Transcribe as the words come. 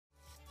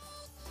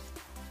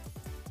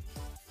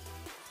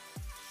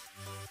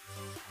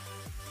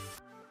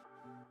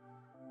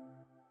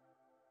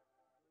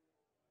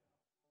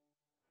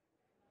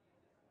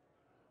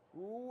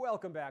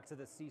Welcome back to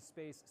the C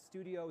Space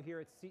Studio here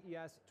at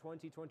CES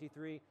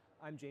 2023.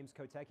 I'm James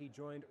Kotecki,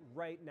 joined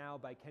right now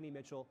by Kenny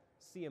Mitchell,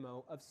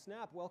 CMO of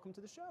Snap. Welcome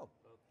to the show.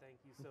 Well, thank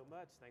you so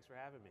much. Thanks for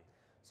having me.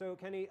 So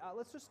Kenny,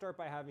 let's just start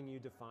by having you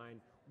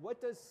define, what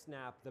does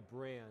Snap, the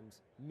brand,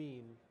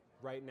 mean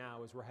right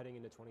now as we're heading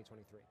into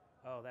 2023?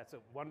 Oh, that's a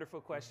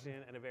wonderful question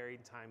and a very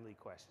timely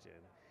question.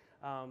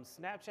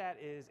 Snapchat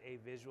is a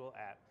visual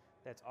app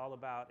that's all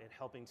about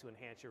helping to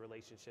enhance your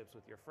relationships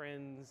with your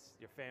friends,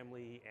 your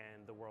family,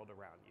 and the world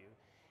around you.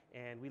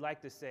 And we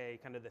like to say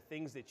kind of the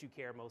things that you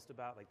care most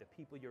about, like the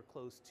people you're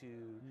close to,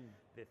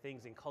 the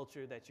things in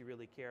culture that you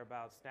really care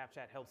about.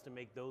 Snapchat helps to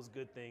make those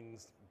good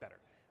things better,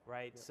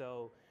 right? Yep.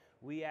 So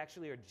we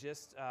actually are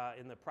just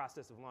in the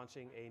process of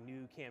launching a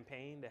new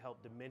campaign to help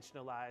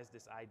dimensionalize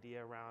this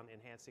idea around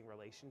enhancing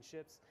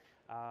relationships.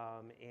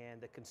 And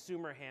the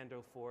consumer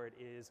handle for it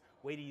is,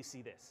 wait till you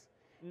see this.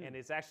 And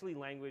it's actually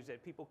language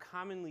that people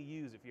commonly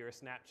use if you're a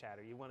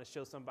Snapchatter. You want to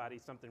show somebody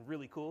something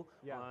really cool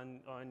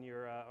on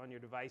your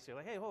device. You're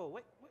like, hey,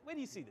 wait till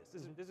you see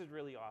this. This is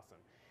really awesome.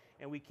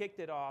 And we kicked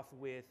it off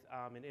with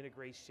an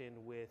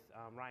integration with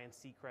Ryan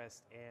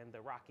Seacrest and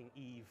the Rocking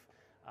Eve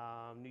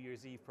New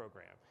Year's Eve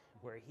program,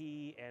 where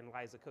he and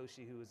Liza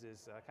Koshy, who is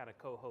his kind of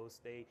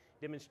co-host, they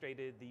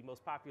demonstrated the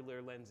most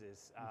popular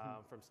lenses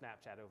from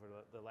Snapchat over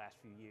the last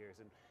few years.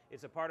 And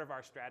it's a part of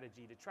our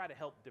strategy to try to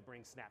help to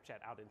bring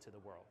Snapchat out into the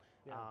world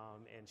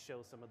and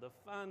show some of the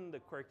fun, the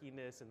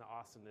quirkiness, and the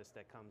awesomeness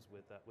that comes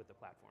with the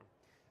platform.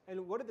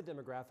 And what are the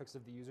demographics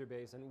of the user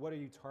base, and what are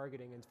you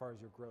targeting as far as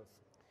your growth?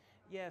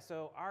 Yeah,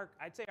 so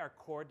I'd say our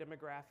core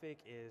demographic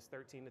is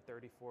 13 to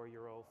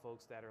 34-year-old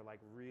folks that are like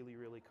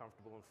really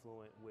comfortable and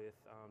fluent with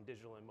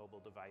digital and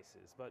mobile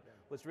devices. But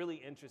what's really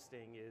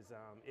interesting is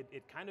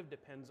it kind of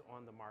depends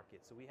on the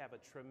market. So we have a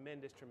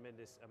tremendous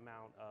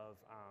amount of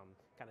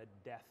kind of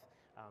depth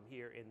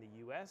here in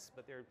the US,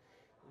 but there are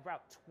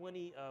about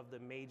 20 of the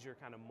major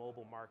kind of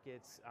mobile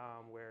markets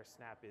where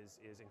Snap is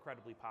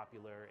incredibly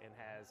popular and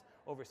has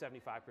over 75%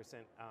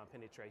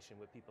 penetration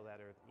with people that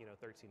are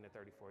 13 to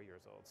 34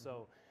 years old.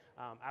 So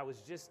I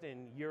was just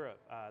in Europe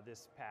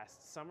this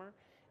past summer,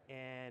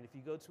 and if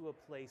you go to a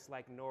place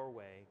like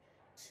Norway,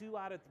 2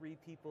 out of 3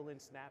 people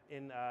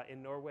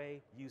in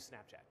Norway use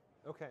Snapchat.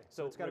 Okay,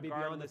 so it's got to be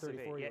beyond the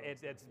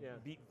 34-year-olds. It's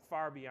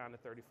far beyond the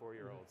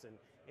 34-year-olds. And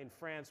in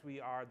France,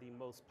 we are the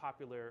most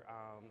popular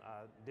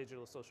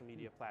digital social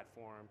media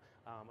platform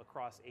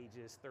across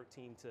ages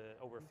 13 to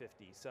over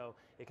 50. So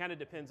it kind of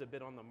depends a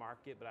bit on the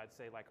market, but I'd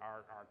say like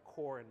our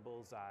core and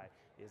bullseye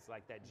is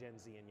like that Gen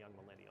Z and young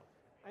millennial.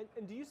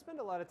 And do you spend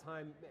a lot of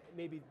time,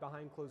 maybe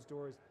behind closed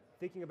doors,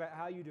 thinking about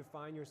how you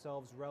define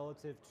yourselves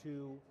relative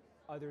to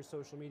other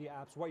social media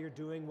apps, what you're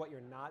doing, what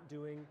you're not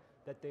doing,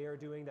 that they are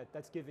doing,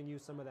 that's giving you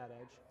some of that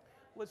edge?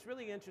 What's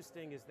really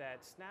interesting is that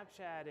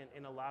Snapchat,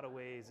 in a lot of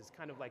ways, is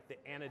kind of like the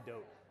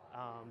antidote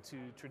to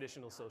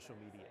traditional social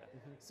media.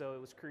 So it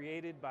was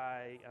created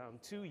by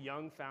 2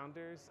 young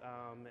founders,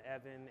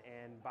 Evan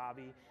and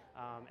Bobby,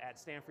 at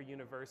Stanford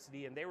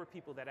University, and they were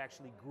people that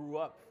actually grew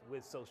up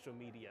with social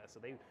media. So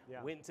they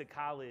went to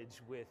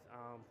college with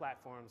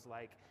platforms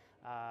like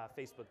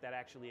Facebook that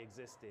actually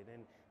existed.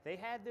 And they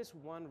had this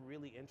one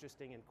really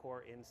interesting and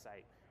core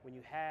insight. When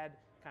you had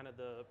kind of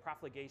the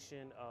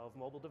profligation of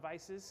mobile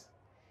devices,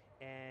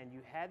 and you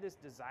had this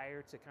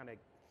desire to kind of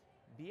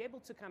be able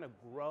to kind of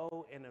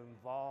grow and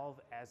evolve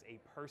as a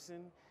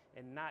person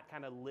and not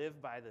kind of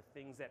live by the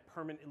things that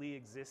permanently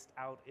exist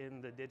out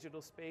in the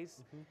digital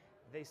space,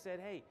 they said,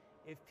 hey,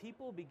 if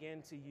people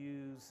begin to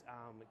use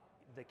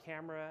the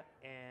camera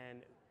and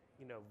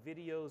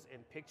videos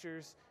and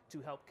pictures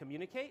to help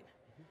communicate,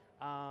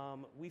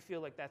 we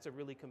feel like that's a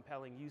really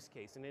compelling use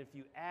case. And if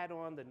you add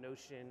on the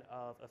notion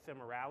of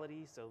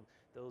ephemerality, so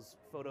those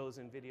photos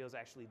and videos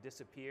actually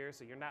disappear,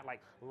 so you're not like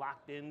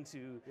locked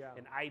into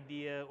an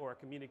idea or a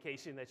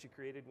communication that you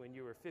created when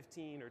you were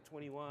 15 or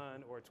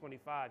 21 or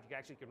 25, you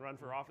actually can run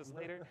for office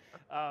later.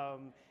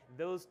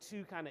 Those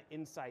 2 kind of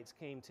insights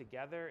came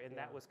together, and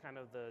that was kind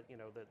of the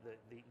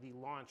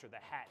launch or the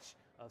hatch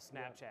of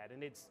Snapchat.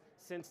 And it's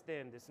since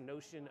then this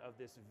notion of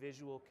this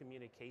visual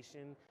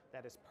communication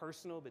that is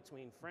personal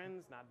between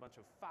friends, not a bunch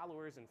of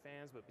followers and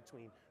fans, but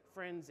between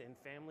friends and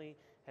family,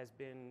 has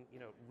been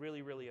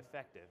really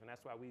effective. And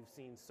that's why we've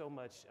seen so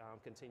much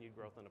continued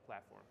growth on the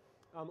platform.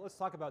 Let's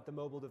talk about the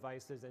mobile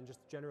devices and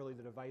just generally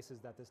the devices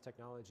that this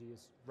technology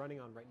is running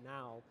on right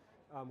now.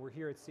 We're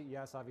here at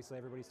CES, obviously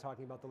everybody's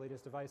talking about the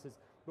latest devices,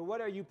 but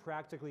what are you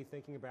practically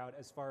thinking about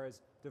as far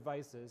as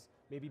devices,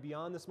 maybe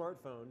beyond the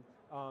smartphone,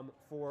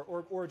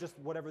 or just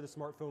whatever the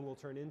smartphone will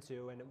turn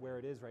into and where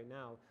it is right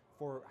now,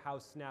 for how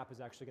Snap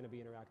is actually going to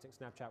be interacting,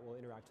 Snapchat will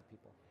interact with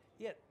people?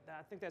 Yeah,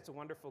 I think that's a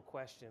wonderful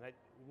question.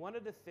 One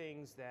of the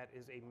things that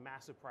is a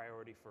massive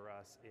priority for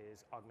us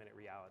is augmented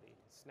reality.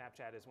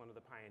 Snapchat is one of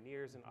the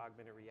pioneers in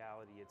augmented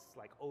reality. It's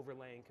like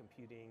overlaying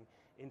computing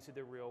into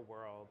the real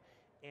world.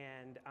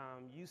 And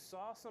you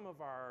saw some of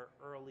our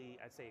early,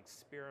 I'd say,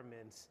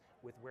 experiments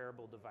with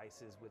wearable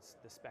devices with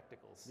the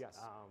spectacles,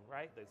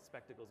 right? The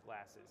spectacles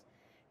glasses.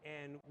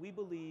 And we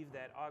believe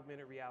that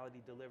augmented reality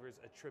delivers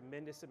a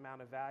tremendous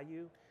amount of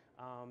value.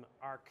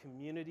 Our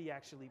community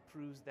actually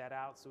proves that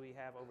out. So we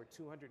have over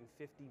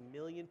 250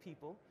 million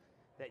people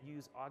that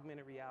use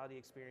augmented reality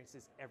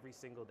experiences every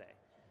single day.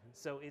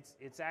 So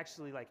it's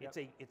actually like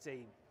it's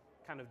a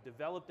kind of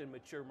developed and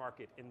mature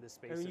market in the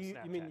space of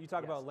Snapchat. You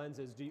talk about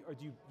lenses, do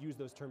you use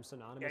those terms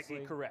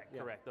synonymously?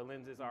 Correct. The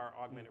lenses are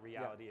augmented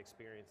reality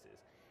experiences.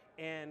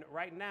 And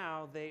right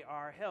now they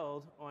are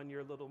held on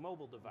your little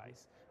mobile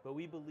device. But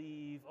we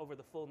believe over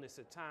the fullness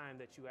of time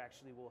that you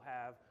actually will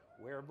have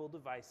wearable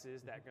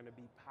devices that are going to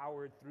be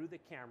powered through the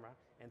camera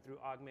and through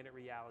augmented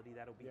reality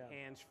that'll be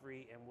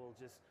hands-free and will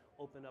just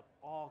open up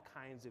all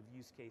kinds of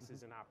use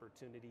cases and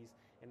opportunities,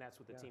 and that's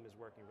what the team is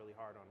working really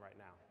hard on right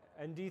now.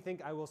 And do you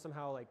think I will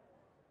somehow like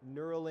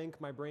Neuralink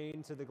my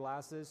brain to the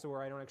glasses so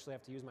where I don't actually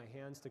have to use my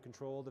hands to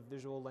control the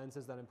visual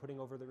lenses that I'm putting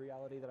over the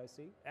reality that I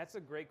see? That's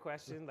a great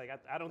question. Like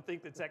I don't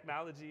think the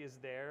technology is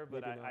there,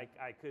 but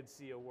I could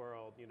see a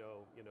world,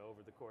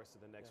 over the course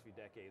of the next few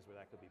decades where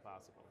that could be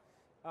possible.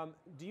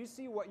 Do you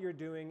see what you're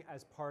doing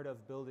as part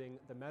of building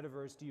the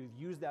metaverse? Do you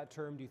use that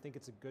term? Do you think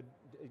it's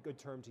a good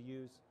term to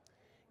use?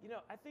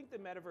 I think the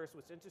metaverse,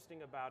 what's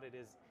interesting about it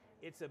is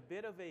it's a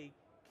bit of a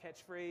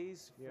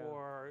catchphrase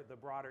for the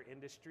broader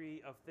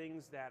industry of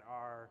things that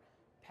are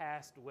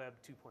past Web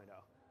 2.0.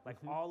 Like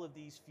all of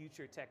these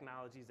future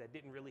technologies that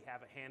didn't really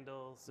have a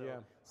handle.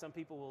 So some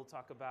people will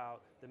talk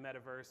about the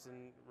metaverse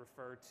and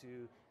refer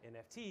to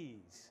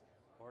NFTs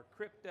or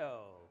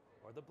crypto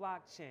or the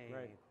blockchain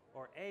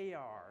or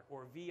AR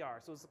or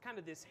VR. So it's kind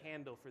of this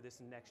handle for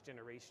this next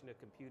generation of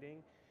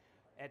computing.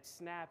 At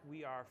Snap,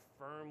 we are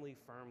firmly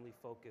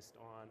focused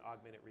on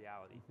augmented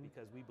reality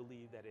because we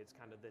believe that it's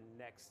kind of the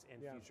next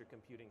and future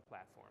computing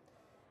platform.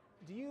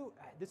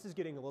 This is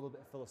getting a little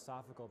bit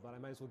philosophical, but I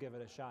might as well give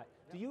it a shot.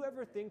 Do you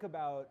ever think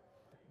about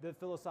the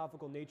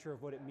philosophical nature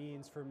of what it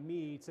means for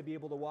me to be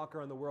able to walk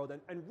around the world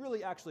and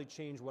really actually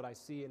change what I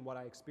see and what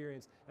I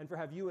experience, and for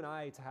have you and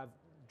I to have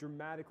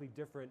dramatically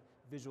different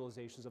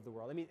visualizations of the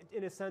world? I mean,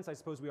 in a sense, I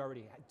suppose we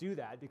already do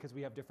that because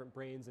we have different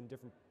brains and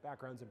different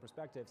backgrounds and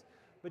perspectives.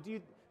 But do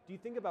you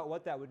think about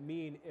what that would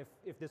mean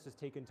if this was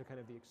taken to kind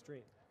of the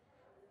extreme?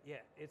 Yeah,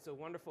 it's a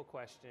wonderful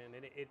question,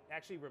 and it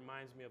actually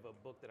reminds me of a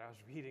book that I was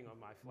reading on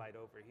my flight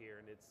over here,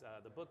 and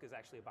the book is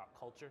actually about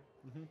culture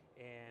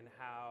and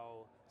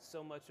how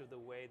so much of the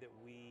way that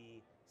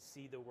we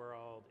see the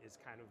world is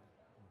kind of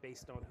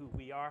based on who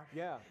we are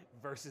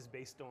versus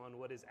based on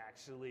what is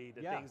actually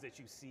the things that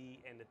you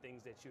see and the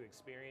things that you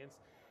experience.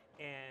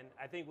 And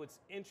I think what's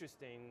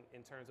interesting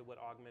in terms of what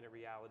augmented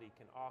reality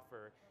can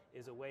offer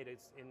is a way to,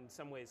 in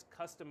some ways,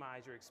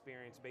 customize your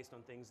experience based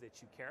on things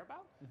that you care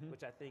about,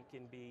 which I think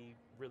can be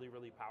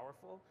really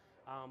powerful.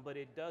 But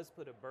it does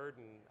put a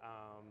burden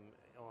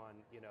on,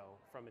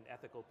 from an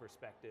ethical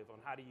perspective, on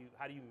how do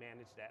you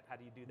manage that? How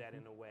do you do that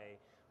in a way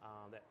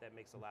that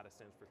makes a lot of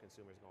sense for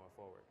consumers going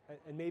forward?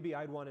 And maybe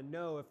I'd want to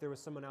know if there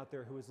was someone out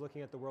there who was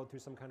looking at the world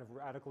through some kind of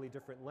radically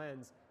different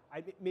lens.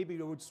 Maybe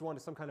I would just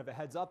want some kind of a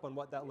heads up on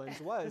what that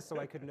lens was so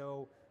I could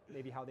know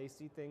maybe how they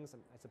see things.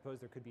 I suppose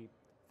there could be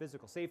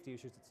physical safety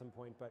issues at some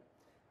point, but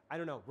I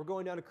don't know. We're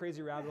going down a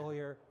crazy rabbit hole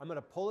here. I'm going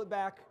to pull it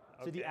back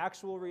to the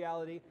actual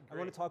reality. Great. I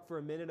want to talk for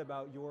a minute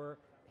about your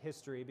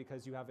history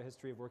because you have a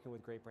history of working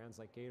with great brands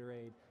like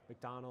Gatorade,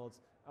 McDonald's,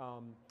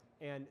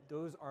 and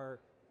those are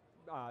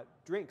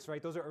drinks,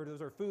 right? Those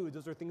are foods.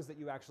 Those are things that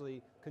you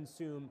actually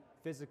consume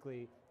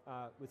physically.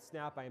 With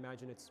Snap, I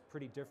imagine it's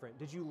pretty different.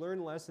 Did you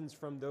learn lessons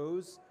from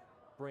those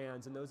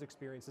brands and those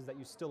experiences that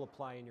you still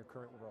apply in your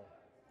current role?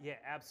 Yeah,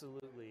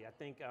 absolutely. I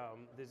think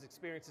there's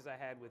experiences I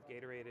had with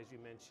Gatorade, as you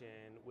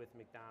mentioned, with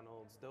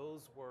McDonald's.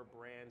 Those were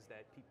brands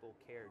that people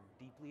cared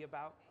deeply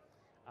about.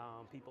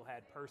 People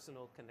had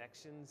personal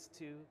connections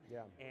to,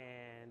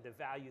 and the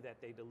value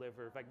that they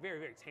delivered, like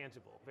very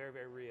tangible,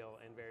 very real,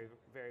 and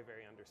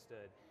very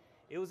understood.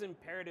 It was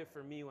imperative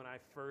for me when I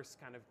first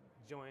kind of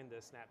joined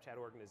the Snapchat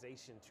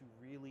organization to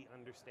really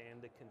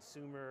understand the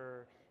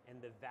consumer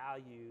and the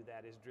value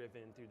that is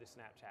driven through the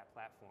Snapchat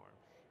platform.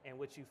 And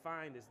what you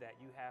find is that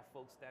you have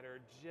folks that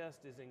are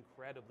just as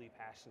incredibly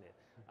passionate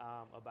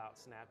about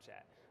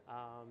Snapchat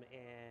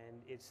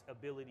and its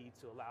ability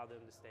to allow them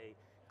to stay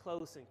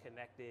close and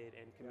connected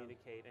and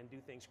communicate and do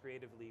things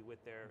creatively with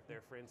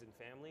their friends and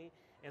family.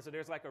 And so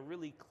there's like a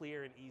really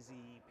clear and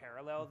easy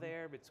parallel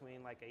there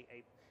between like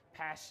a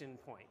passion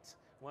point.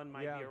 One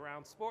might be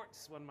around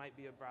sports, one might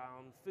be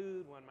around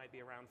food, one might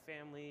be around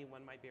family,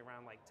 one might be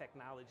around like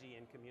technology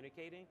and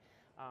communicating.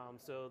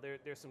 So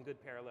there's some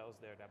good parallels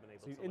there that I've been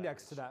able to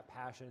index leverage. To that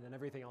passion and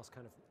everything else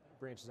kind of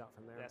branches out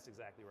from there. That's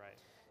exactly right.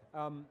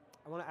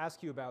 I want to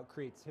ask you about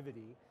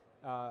creativity.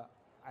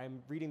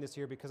 I'm reading this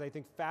here because I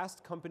think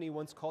Fast Company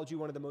once called you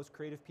one of the most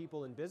creative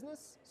people in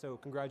business, so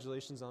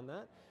congratulations on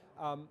that.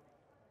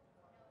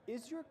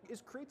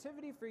 Is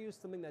creativity for you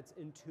something that's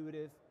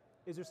intuitive?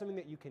 Is there something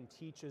that you can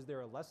teach? Is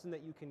there a lesson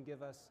that you can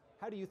give us?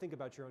 How do you think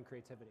about your own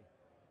creativity?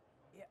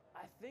 Yeah,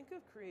 I think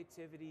of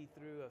creativity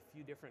through a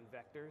few different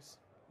vectors,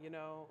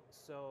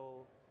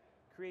 so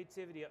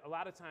creativity, a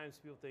lot of times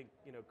people think,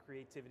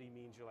 creativity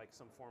means you're like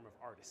some form of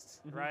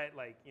artist, right?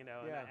 Like, and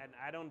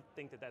I don't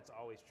think that that's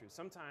always true.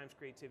 Sometimes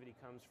creativity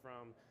comes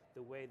from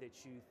the way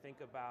that you think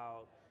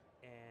about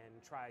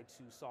and try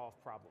to solve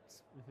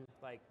problems.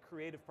 Like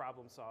creative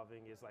problem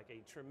solving is like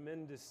a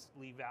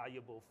tremendously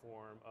valuable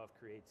form of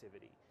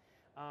creativity.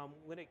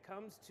 When it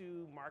comes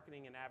to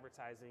marketing and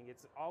advertising,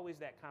 it's always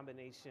that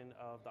combination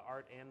of the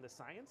art and the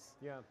science.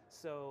 Yeah.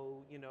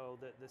 So,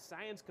 the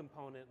science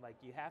component, like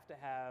you have to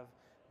have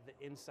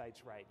the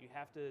insights right. You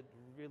have to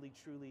really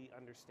truly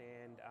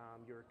understand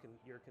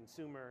your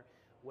consumer,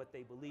 what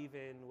they believe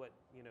in, what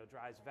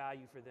drives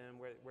value for them,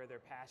 where their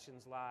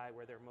passions lie,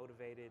 where they're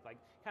motivated, like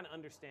kind of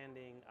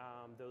understanding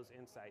those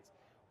insights.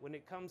 When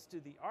it comes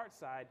to the art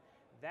side,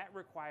 that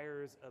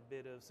requires a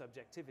bit of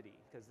subjectivity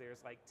because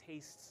there's like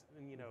tastes,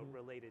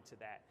 related to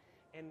that.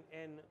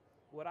 And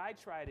what I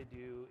try to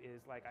do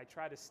is like I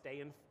try to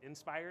stay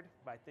inspired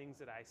by things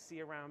that I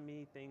see around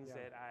me, things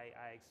that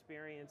I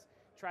experience,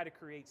 try to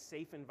create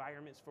safe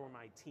environments for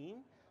my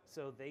team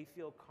so they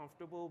feel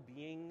comfortable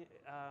being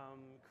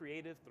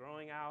creative,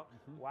 throwing out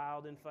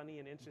wild and funny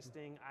and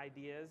interesting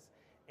ideas.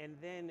 And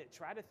then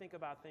try to think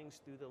about things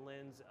through the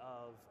lens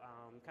of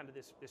kind of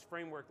this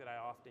framework that I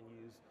often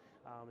use.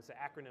 It's an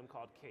acronym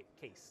called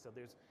CASE. So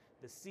there's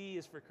the C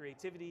is for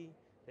creativity,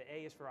 the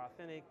A is for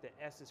authentic, the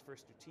S is for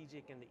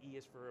strategic, and the E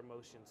is for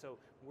emotion. So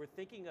we're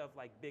thinking of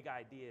like big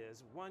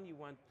ideas. One, you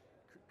want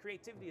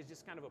creativity is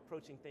just kind of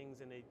approaching things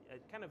in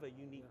a kind of a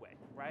unique way,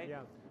 right?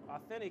 Yeah.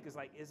 Authentic is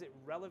like, is it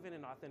relevant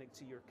and authentic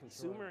to your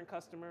consumer and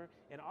customer?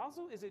 And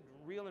also, is it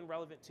real and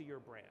relevant to your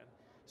brand?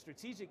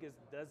 Strategic is,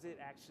 does it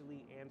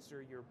actually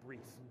answer your brief,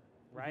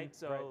 right?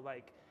 So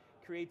like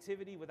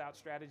creativity without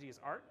strategy is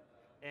art.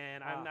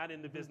 And I'm not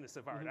in the business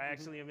of art. I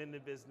actually am in the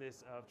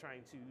business of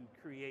trying to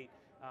create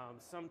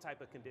some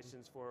type of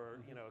conditions for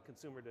a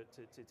consumer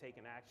to take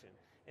an action.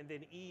 And then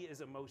E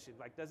is emotion.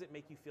 Like, does it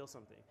make you feel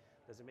something?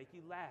 Does it make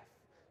you laugh?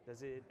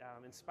 Does it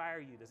inspire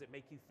you? Does it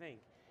make you think?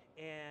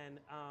 And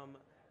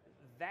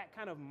that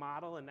kind of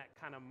model and that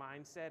kind of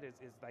mindset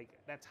is like,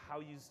 that's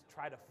how you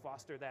try to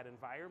foster that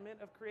environment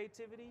of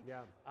creativity.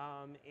 Yeah.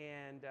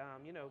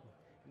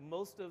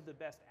 Most of the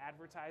best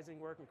advertising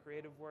work and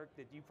creative work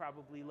that you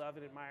probably love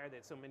and admire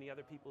that so many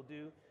other people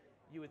do,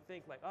 you would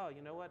think like, oh,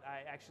 you know what?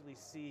 I actually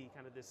see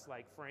kind of this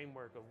like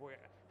framework of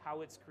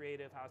how it's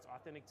creative, how it's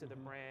authentic to the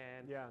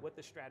brand, what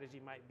the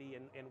strategy might be,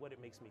 and what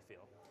it makes me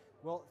feel.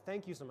 Well,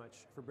 thank you so much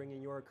for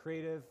bringing your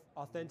creative,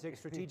 authentic,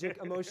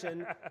 strategic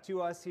emotion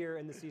to us here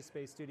in the C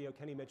Space Studio.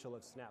 Kenny Mitchell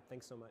of Snap,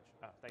 thanks so much.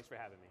 Thanks for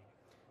having me.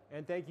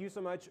 And thank you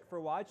so much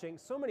for watching.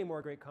 So many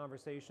more great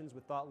conversations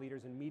with thought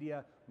leaders in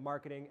media,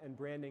 marketing, and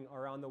branding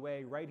are on the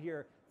way right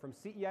here from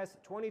CES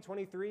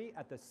 2023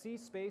 at the C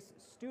Space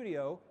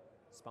Studio,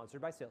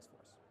 sponsored by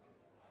Salesforce.